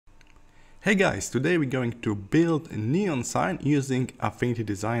Hey guys, today we're going to build a neon sign using Affinity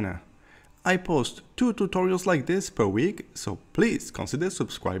Designer. I post 2 tutorials like this per week, so please consider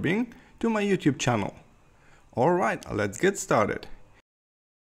subscribing to my YouTube channel. Alright, let's get started.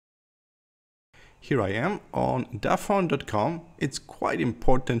 Here I am on dafont.com. It's quite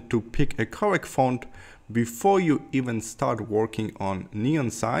important to pick a correct font before you even start working on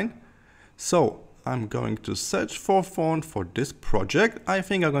neon sign. So I'm going to search for font for this project. I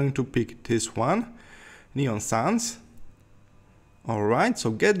think I'm going to pick this one, Neon Sans. Alright,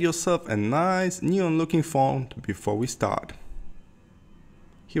 so get yourself a nice neon looking font before we start.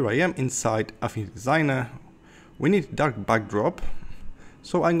 Here I am inside Affinity Designer. We need dark backdrop,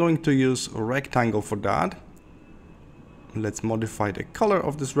 so I'm going to use a rectangle for that. Let's modify the color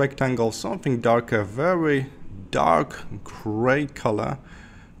of this rectangle, something darker, very dark gray color.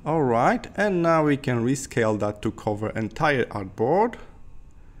 Alright, and now we can rescale that to cover entire artboard.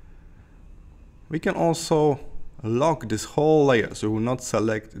 We can also lock this whole layer, so we will not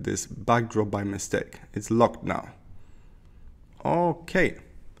select this backdrop by mistake. It's locked now. Okay,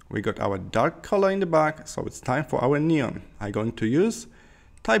 we got our dark color in the back, so it's time for our neon. I'm going to use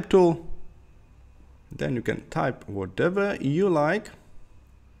type tool. Then you can type whatever you like.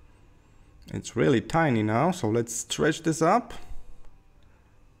 It's really tiny now, so let's stretch this up.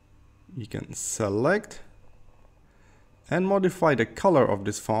 You can select and modify the color of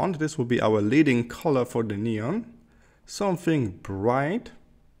this font. This will be our leading color for the neon. Something bright.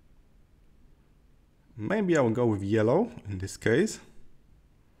 Maybe I will go with yellow in this case.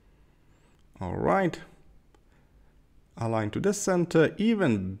 Alright. Align to the center,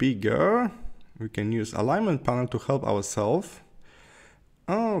 even bigger. We can use alignment panel to help ourselves.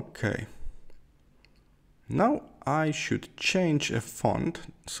 Okay. Now I should change a font.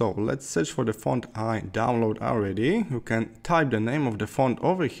 So let's search for the font I download already. You can type the name of the font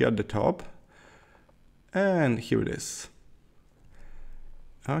over here at the top. And here it is.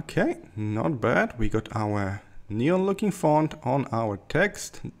 Okay, not bad. We got our neon looking font on our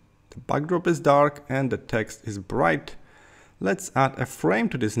text. The backdrop is dark and the text is bright. Let's add a frame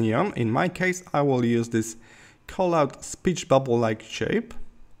to this neon. In my case, I will use this callout speech bubble like shape.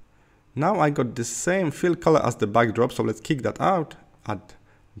 Now I got the same fill color as the backdrop, so let's kick that out. Add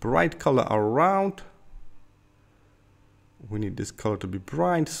bright color around. We need this color to be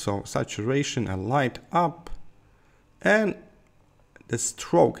bright, so saturation and light up. And the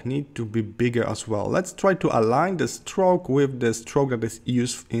stroke need to be bigger as well. Let's try to align the stroke with the stroke that is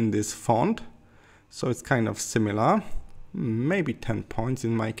used in this font. So it's kind of similar, maybe 10 points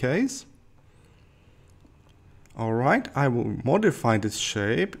in my case. Alright, I will modify this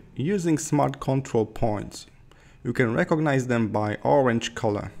shape using smart control points. You can recognize them by orange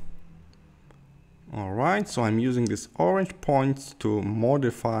color. Alright, so I'm using these orange points to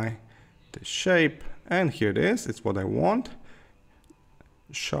modify the shape, and here it is, it's what I want.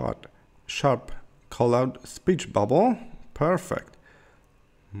 Sharp callout speech bubble, perfect.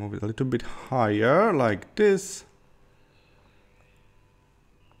 Move it a little bit higher like this.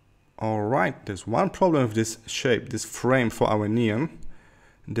 Alright, there's one problem with this shape, this frame for our neon.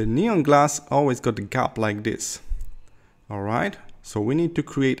 The neon glass always got a gap like this. Alright, so we need to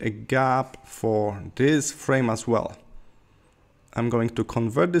create a gap for this frame as well. I'm going to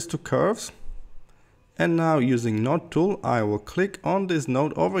convert this to curves. And now using node tool, I will click on this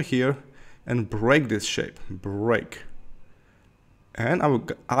node over here and break this shape, break. And I will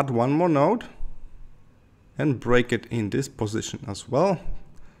add one more node and break it in this position as well.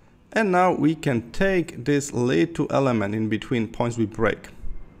 And now we can take this little element in between points we break.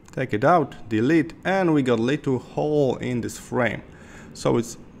 Take it out, delete, and we got little hole in this frame. So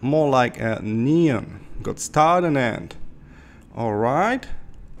it's more like a neon. Got start and end. Alright.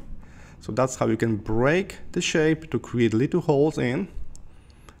 So that's how you can break the shape to create little holes in.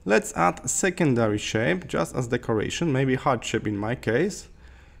 Let's add a secondary shape just as decoration, maybe heart shape in my case.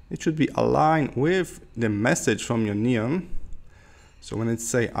 It should be aligned with the message from your neon. So when it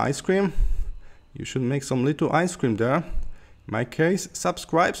say ice cream, you should make some little ice cream there. In my case,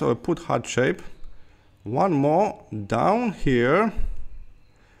 subscribe, so I put heart shape. One more down here.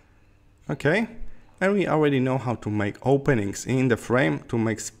 Okay, and we already know how to make openings in the frame to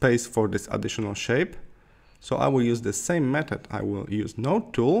make space for this additional shape. So I will use the same method. I will use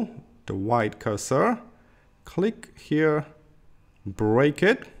node tool, the white cursor, click here, break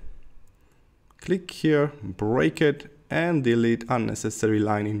it, click here, break it, and delete unnecessary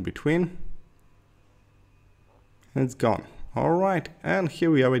line in between. And it's gone. Alright, and here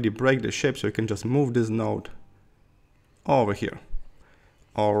we already break the shape, so you can just move this node over here.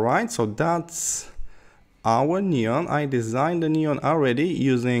 Alright, so that's our neon. I designed the neon already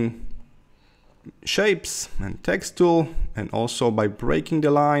using shapes and text tool, and also by breaking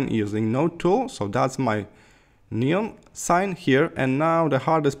the line using node tool. So that's my neon sign here. And now the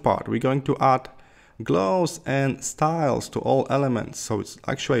hardest part, we're going to add glows and styles to all elements, so it's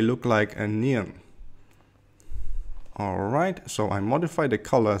actually look like a neon. Alright, so I modify the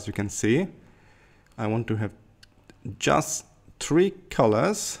color. As you can see, I want to have just 3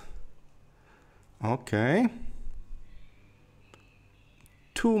 colors. Okay,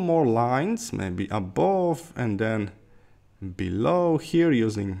 2 more lines, maybe above and then below here,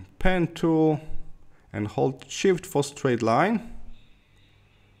 using pen tool, and hold shift for straight line.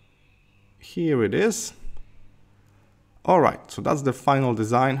 Here it is. Alright, so that's the final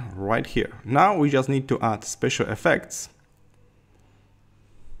design right here. Now we just need to add special effects.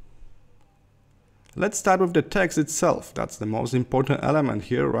 Let's start with the text itself. That's the most important element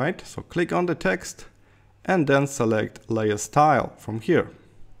here, right? So click on the text and then select layer style from here.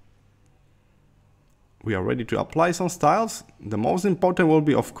 We are ready to apply some styles. The most important will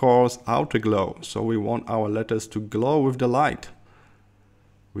be, of course, outer glow. So we want our letters to glow with the light.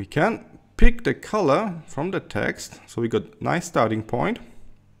 We can pick the color from the text, so we got nice starting point,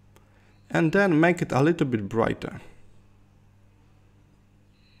 and then make it a little bit brighter.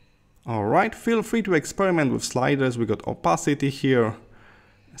 Alright, feel free to experiment with sliders. We got opacity here,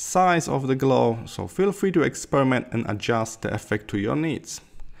 size of the glow, so feel free to experiment and adjust the effect to your needs.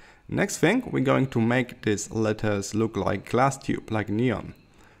 Next thing, we're going to make these letters look like glass tube, like neon.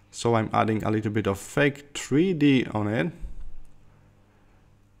 So I'm adding a little bit of fake 3D on it.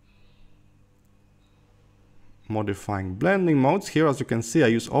 Modifying blending modes. Here, as you can see, I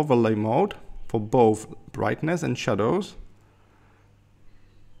use overlay mode for both brightness and shadows.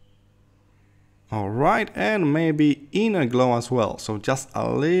 Alright, and maybe inner glow as well. So just a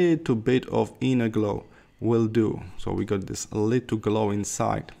little bit of inner glow will do. So we got this little glow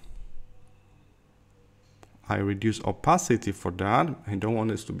inside. I reduce opacity for that. I don't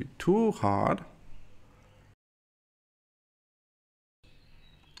want this to be too hard.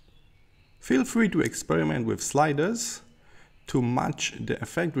 Feel free to experiment with sliders to match the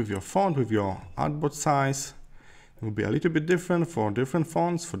effect with your font, with your artboard size. It will be a little bit different for different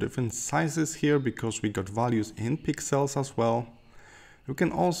fonts, for different sizes here, because we got values in pixels as well. You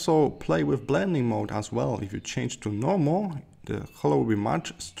can also play with blending mode as well. If you change to normal, the color will be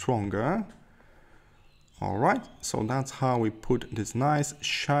much stronger. Alright, so that's how we put this nice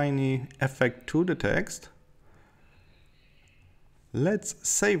shiny effect to the text. Let's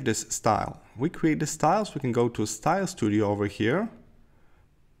save this style. We create the styles. We can go to Style Studio over here.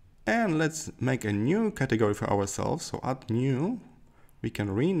 And let's make a new category for ourselves. So add new. We can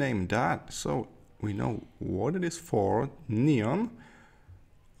rename that so we know what it is for. Neon.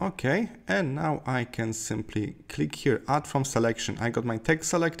 Okay, and now I can simply click here, add from selection. I got my text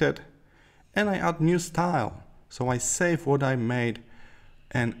selected. And I add new style. So I save what I made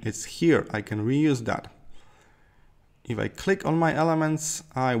and it's here. I can reuse that. If I click on my elements,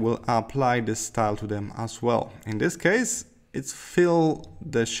 I will apply this style to them as well. In this case, it's fill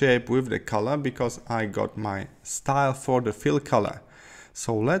the shape with the color because I got my style for the fill color.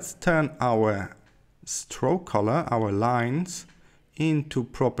 So let's turn our stroke color, our lines, into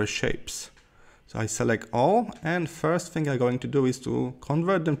proper shapes. So I select all, and first thing I'm going to do is to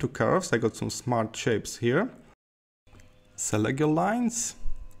convert them to curves. I got some smart shapes here. Select your lines,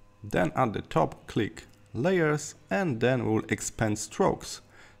 then at the top click layers, and then we'll expand strokes.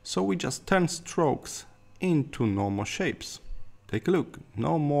 So we just turn strokes into normal shapes. Take a look,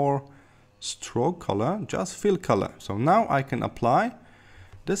 no more stroke color, just fill color. So now I can apply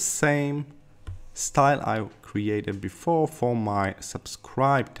the same style I created before for my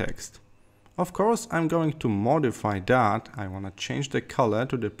subscribe text. Of course, I'm going to modify that. I want to change the color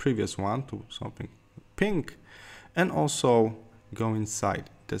to the previous one to something pink, and also go inside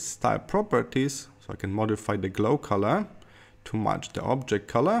the style properties so I can modify the glow color to match the object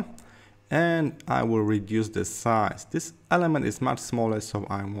color, and I will reduce the size. This element is much smaller, so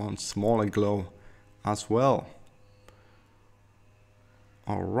I want smaller glow as well.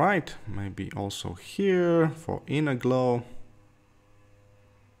 Alright, maybe also here for inner glow.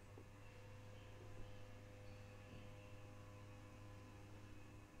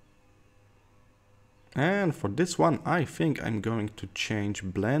 And for this one, I think I'm going to change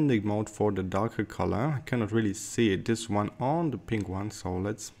blending mode for the darker color. I cannot really see it, this one on the pink one. So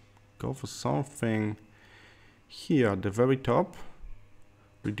let's go for something here at the very top.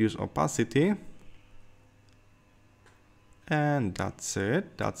 Reduce opacity. And that's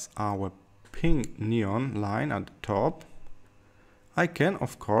it. That's our pink neon line at the top. I can,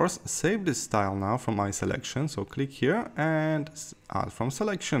 of course, save this style now from my selection. So click here and add from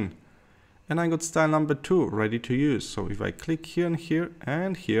selection. and I got style number 2 ready to use. So if I click here and here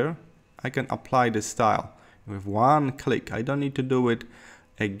and here, I can apply the style with one click. I don't need to do it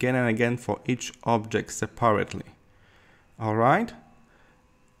again and again for each object separately. Alright,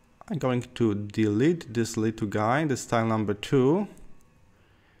 I'm going to delete this little guy, the style number 2,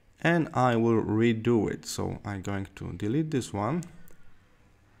 and I will redo it. So I'm going to delete this one,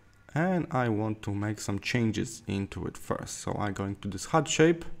 and I want to make some changes into it first. So I'm going to this heart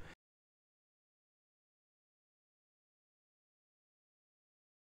shape.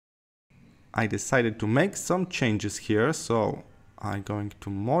 I decided to make some changes here, so I'm going to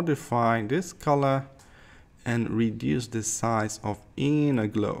modify this color and reduce the size of inner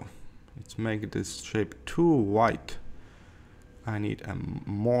glow. Let's make this shape too white. I need a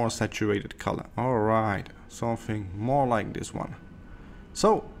more saturated color. Alright, something more like this one.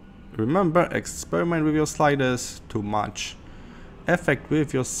 So remember, experiment with your sliders to match effect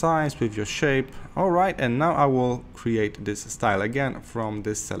with your size, with your shape. Alright, and now I will create this style again from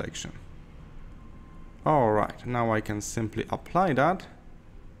this selection. Alright, now I can simply apply that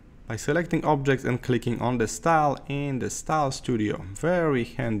by selecting objects and clicking on the style in the Style Studio. Very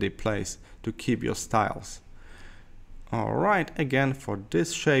handy place to keep your styles. Alright, again for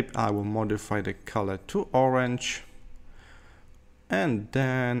this shape I will modify the color to orange, and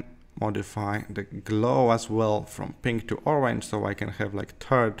then modify the glow as well from pink to orange, so I can have like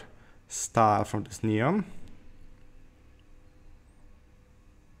third style from this neon.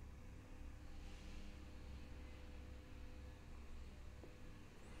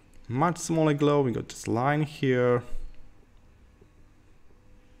 Much smaller glow, we got this line here.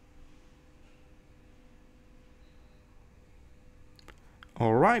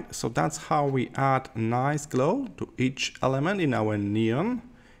 Alright, so that's how we add nice glow to each element in our neon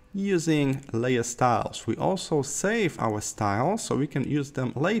using layer styles. We also save our styles so we can use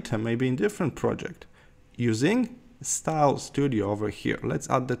them later, maybe in different project, using Style Studio over here. Let's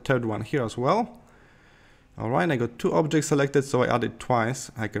add the third one here as well. Alright, I got 2 objects selected, so I added twice.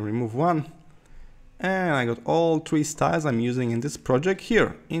 I can remove one. And I got all 3 styles I'm using in this project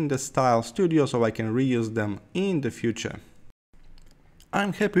here in the Style Studio, so I can reuse them in the future.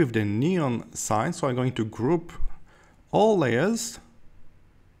 I'm happy with the neon size, so I'm going to group all layers.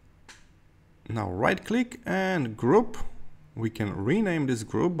 Now right click and group. We can rename this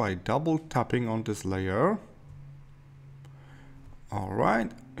group by double tapping on this layer.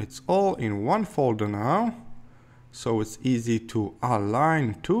 Alright, it's all in one folder now, so it's easy to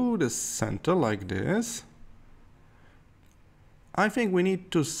align to the center like this. I think we need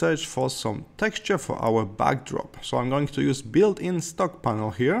to search for some texture for our backdrop, so I'm going to use built-in stock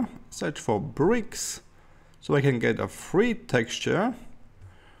panel here, search for bricks, so I can get a free texture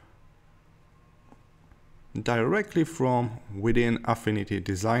directly from within Affinity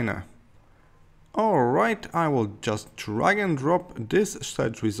Designer. Alright, I will just drag and drop this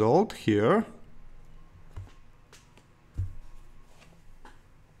search result here.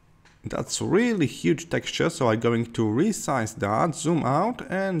 That's really huge texture, so I'm going to resize that, zoom out,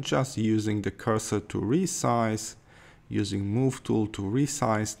 and just using the cursor to resize, using move tool to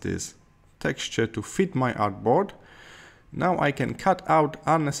resize this texture to fit my artboard. Now I can cut out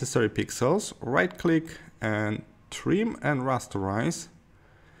unnecessary pixels, right click and trim and rasterize.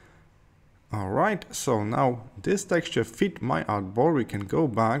 Alright, so now this texture fit my artboard. We can go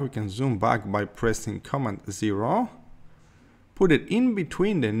back, we can zoom back by pressing Command 0. Put it in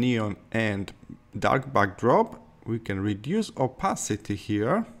between the neon and dark backdrop. We can reduce opacity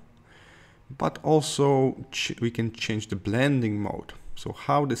here, but also we can change the blending mode. So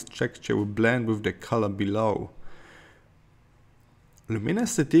how this texture will blend with the color below.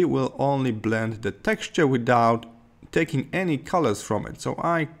 Luminosity will only blend the texture without taking any colors from it. So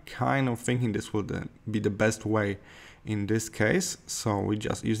I kind of thinking this will be the best way in this case. So we're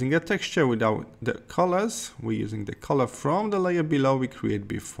just using a texture without the colors. We're using the color from the layer below we created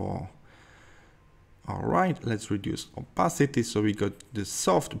before. Alright, let's reduce opacity so we got the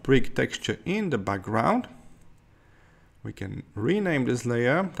soft brick texture in the background. We can rename this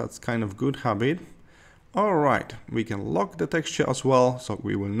layer, that's kind of good habit. Alright, we can lock the texture as well, so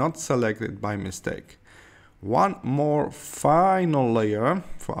we will not select it by mistake. One more final layer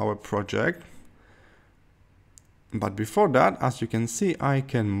for our project. But before that, as you can see, I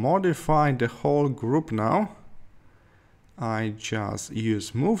can modify the whole group now. I just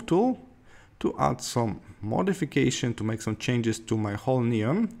use Move tool to add some modification, to make some changes to my whole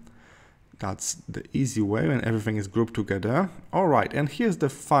neon. That's the easy way when everything is grouped together. Alright, and here's the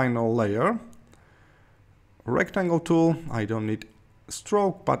final layer. Rectangle tool, I don't need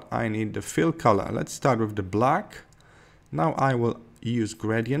stroke, but I need the fill color. Let's start with the black. Now I will use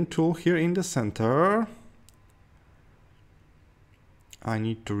gradient tool here in the center. I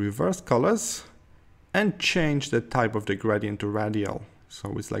need to reverse colors and change the type of the gradient to radial.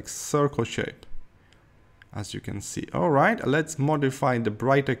 So it's like circle shape, as you can see. Alright, let's modify the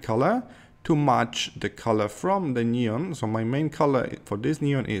brighter color to match the color from the neon. So my main color for this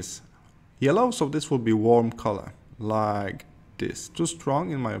neon is yellow, so this will be warm color, like this. Too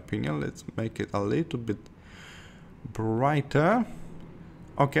strong in my opinion. Let's make it a little bit brighter.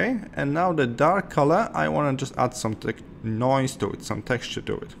 Okay, and now the dark color, I want to just add some noise to it, some texture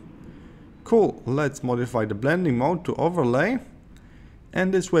to it. Cool, let's modify the blending mode to overlay,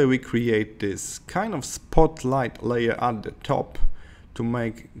 and this way we create this kind of spotlight layer at the top to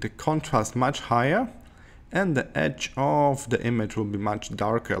make the contrast much higher, and the edge of the image will be much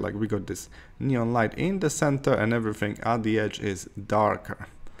darker. Like we got this neon light in the center and everything at the edge is darker.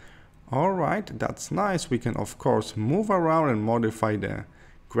 Alright, that's nice. We can of course move around and modify the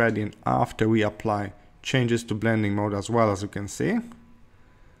gradient after we apply changes to blending mode as well. As you can see,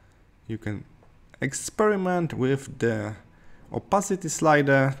 you can experiment with the opacity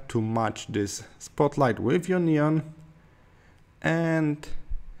slider to match this spotlight with your neon, and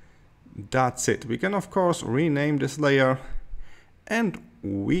that's it. We can of course rename this layer, and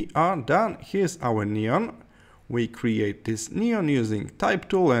we are done. Here's our neon. We create this neon using type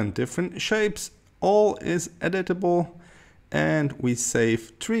tool and different shapes. All is editable, and we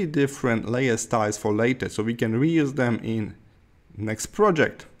save 3 different layer styles for later, so we can reuse them in next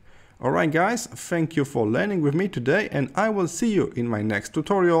project. Alright guys, thank you for learning with me today, and I will see you in my next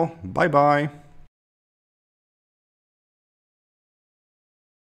tutorial. Bye bye.